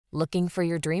Looking for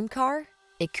your dream car?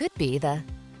 It could be the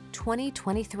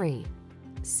 2023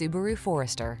 Subaru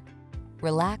Forester.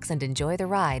 Relax and enjoy the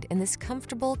ride in this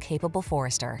comfortable, capable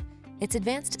Forester. Its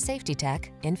advanced safety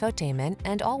tech, infotainment,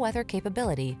 and all-weather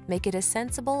capability make it as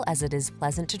sensible as it is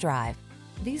pleasant to drive.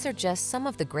 These are just some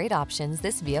of the great options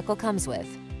this vehicle comes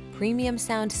with: premium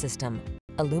sound system,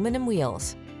 aluminum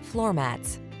wheels, floor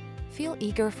mats. Feel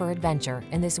eager for adventure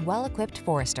in this well-equipped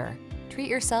Forester. Treat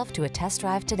yourself to a test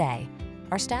drive today.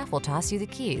 Our staff will toss you the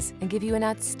keys and give you an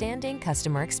outstanding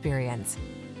customer experience.